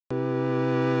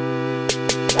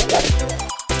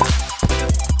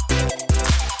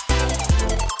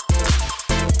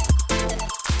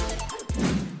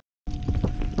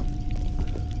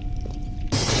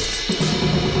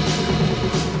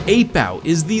Ape Out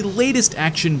is the latest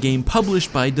action game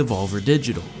published by Devolver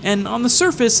Digital, and on the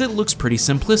surface it looks pretty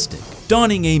simplistic.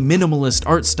 Donning a minimalist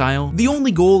art style, the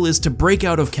only goal is to break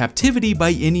out of captivity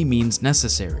by any means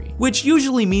necessary, which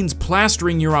usually means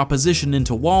plastering your opposition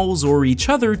into walls or each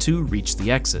other to reach the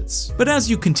exits. But as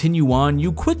you continue on,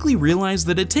 you quickly realize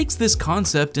that it takes this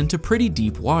concept into pretty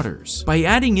deep waters, by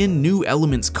adding in new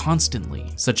elements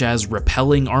constantly, such as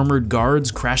repelling armored guards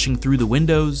crashing through the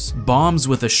windows, bombs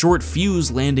with a short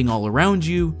fuse landing all around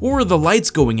you, or the lights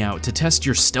going out to test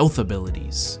your stealth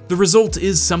abilities. The result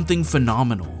is something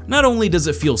phenomenal. Not only does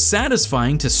it feel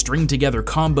satisfying to string together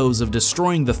combos of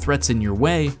destroying the threats in your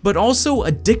way, but also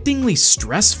addictingly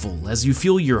stressful as you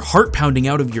feel your heart pounding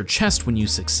out of your chest when you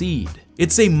succeed.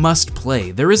 It's a must play,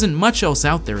 there isn't much else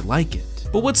out there like it.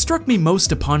 But what struck me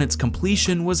most upon its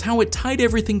completion was how it tied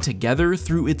everything together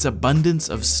through its abundance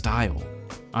of style.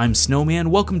 I'm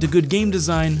Snowman, welcome to Good Game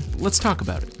Design, let's talk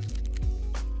about it.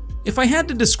 If I had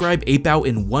to describe Ape Out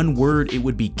in one word, it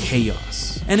would be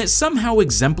chaos, and it somehow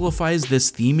exemplifies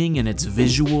this theming in its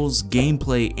visuals,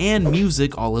 gameplay, and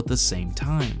music all at the same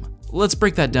time. Let's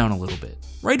break that down a little bit.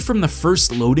 Right from the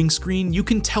first loading screen, you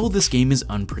can tell this game is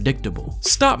unpredictable.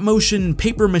 Stop-motion,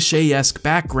 papier-mâché-esque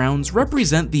backgrounds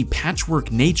represent the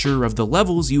patchwork nature of the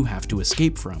levels you have to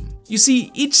escape from. You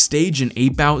see, each stage in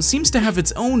Ape Out seems to have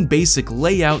its own basic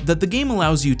layout that the game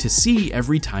allows you to see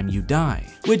every time you die,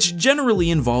 which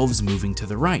generally involves moving to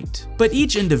the right. But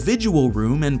each individual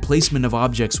room and placement of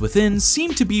objects within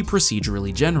seem to be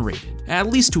procedurally generated, at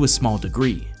least to a small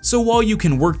degree. So while you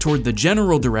can work toward the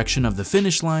general direction of the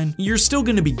finish line, you're still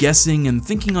going to be guessing and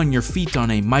thinking on your feet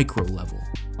on a micro level.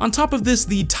 On top of this,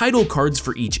 the title cards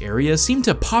for each area seem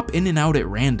to pop in and out at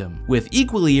random, with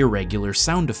equally irregular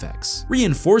sound effects,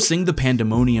 reinforcing the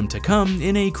pandemonium to come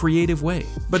in a creative way.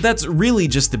 But that's really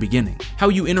just the beginning. How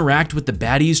you interact with the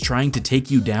baddies trying to take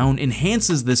you down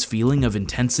enhances this feeling of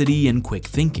intensity and quick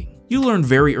thinking. You learn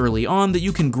very early on that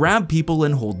you can grab people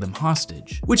and hold them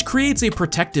hostage, which creates a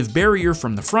protective barrier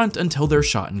from the front until they're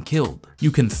shot and killed. You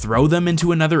can throw them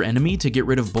into another enemy to get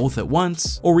rid of both at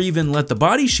once, or even let the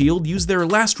body shield use their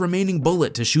last remaining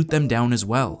bullet to shoot them down as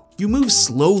well. You move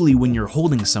slowly when you're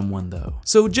holding someone though,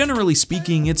 so generally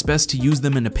speaking, it's best to use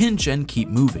them in a pinch and keep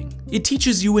moving. It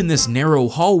teaches you in this narrow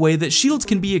hallway that shields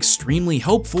can be extremely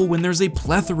helpful when there's a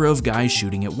plethora of guys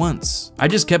shooting at once. I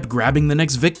just kept grabbing the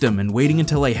next victim and waiting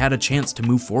until I had a chance to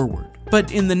move forward.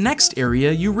 But in the next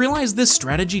area, you realize this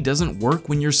strategy doesn't work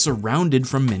when you're surrounded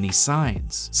from many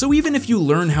sides. So even if you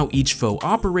learn how each foe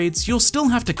operates, you'll still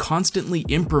have to constantly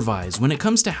improvise when it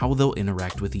comes to how they'll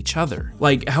interact with each other.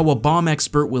 Like how a bomb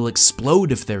expert will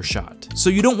explode if they're shot, so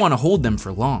you don't want to hold them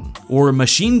for long. Or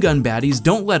machine gun baddies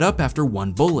don't let up after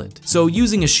one bullet, so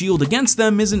using a shield against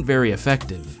them isn't very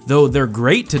effective, though they're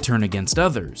great to turn against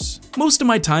others. Most of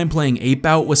my time playing Ape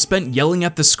Out was spent yelling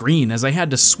at the screen as I had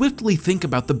to swiftly think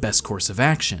about the best course of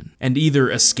action, and either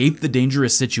escape the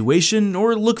dangerous situation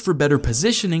or look for better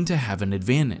positioning to have an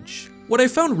advantage. What I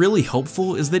found really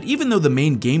helpful is that even though the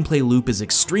main gameplay loop is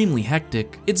extremely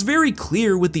hectic, it's very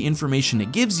clear with the information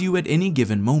it gives you at any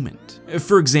given moment.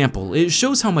 For example, it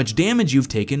shows how much damage you've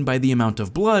taken by the amount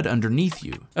of blood underneath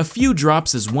you. A few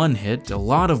drops is 1 hit, a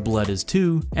lot of blood is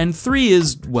 2, and 3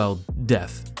 is, well,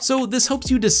 death. So this helps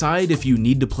you decide if you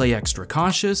need to play extra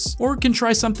cautious, or can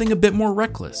try something a bit more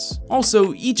reckless.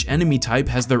 Also, each enemy type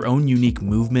has their own unique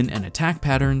movement and attack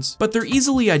patterns, but they're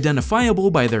easily identifiable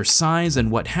by their size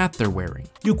and what hat they're wearing.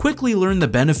 You quickly learn the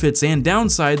benefits and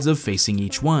downsides of facing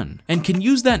each one, and can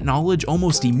use that knowledge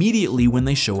almost immediately when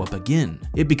they show up again.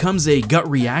 It becomes a gut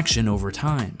reaction over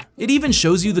time. It even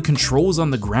shows you the controls on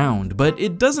the ground, but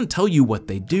it doesn't tell you what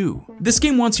they do. This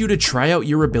game wants you to try out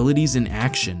your abilities in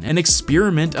action and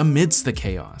experiment amidst the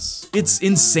chaos. It's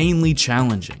insanely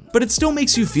challenging, but it still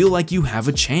makes you feel like you have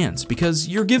a chance because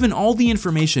you're given all the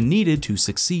information needed to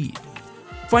succeed.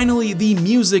 Finally, the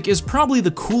music is probably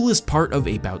the coolest part of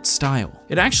Ape Out's style.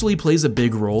 It actually plays a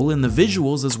big role in the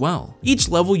visuals as well. Each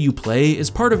level you play is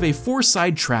part of a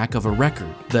 4-side track of a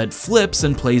record that flips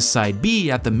and plays side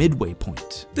B at the midway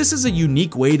point. This is a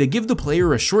unique way to give the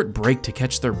player a short break to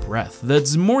catch their breath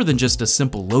that's more than just a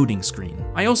simple loading screen.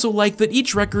 I also like that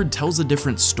each record tells a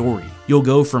different story. You'll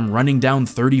go from running down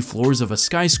 30 floors of a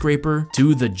skyscraper,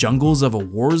 to the jungles of a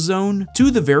war zone,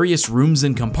 to the various rooms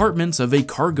and compartments of a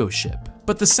cargo ship.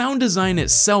 But the sound design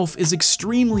itself is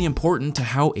extremely important to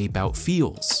how Ape Out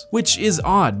feels, which is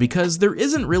odd because there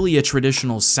isn't really a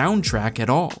traditional soundtrack at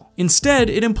all.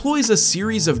 Instead, it employs a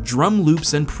series of drum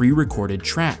loops and pre-recorded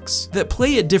tracks that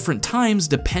play at different times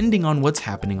depending on what's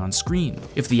happening on screen.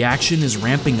 If the action is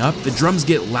ramping up, the drums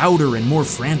get louder and more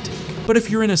frantic. but if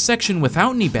you're in a section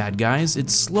without any bad guys,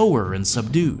 it's slower and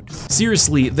subdued.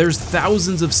 Seriously, there's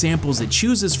thousands of samples it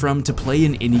chooses from to play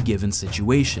in any given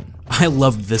situation. I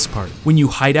loved this part. When you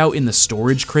hide out in the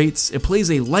storage crates, it plays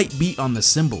a light beat on the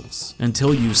cymbals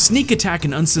until you sneak attack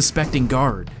an unsuspecting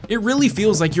guard. It really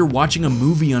feels like you're watching a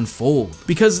movie unfold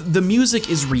because the music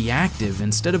is reactive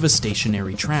instead of a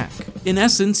stationary track. In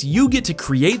essence, you get to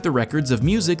create the records of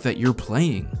music that you're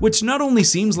playing, which not only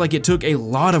seems like it took a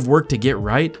lot of work to get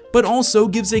right, but also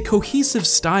gives a cohesive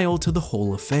style to the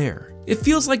whole affair. It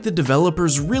feels like the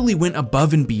developers really went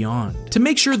above and beyond to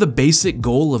make sure the basic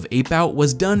goal of Ape Out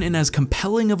was done in as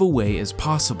compelling of a way as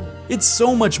possible. It's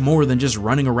so much more than just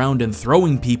running around and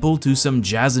throwing people to some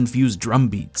jazz-infused drum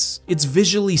beats. It's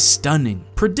visually stunning,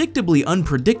 predictably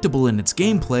unpredictable in its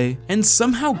gameplay, and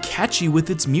somehow catchy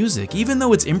with its music even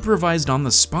though it's improvised on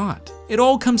the spot. It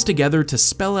all comes together to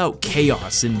spell out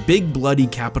chaos in big bloody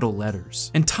capital letters,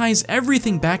 and ties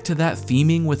everything back to that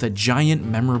theming with a giant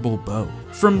memorable bow.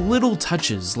 From little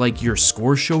touches like your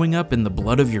score showing up in the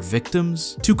blood of your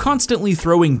victims, to constantly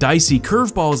throwing dicey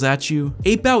curveballs at you,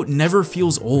 Ape Out never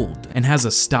feels old and has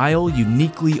a style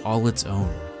uniquely all its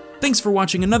own. Thanks for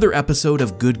watching another episode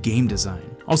of Good Game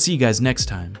Design. I'll see you guys next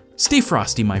time. Stay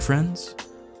frosty, my friends.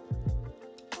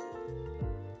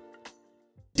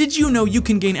 Did you know you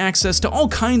can gain access to all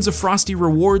kinds of Frosty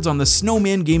rewards on the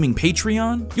Snowman Gaming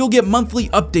Patreon? You'll get monthly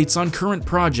updates on current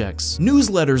projects,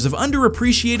 newsletters of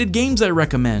underappreciated games I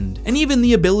recommend, and even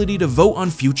the ability to vote on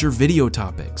future video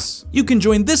topics. You can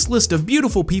join this list of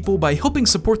beautiful people by helping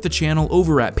support the channel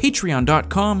over at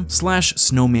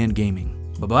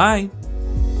patreon.com/snowmangaming. Bye-bye.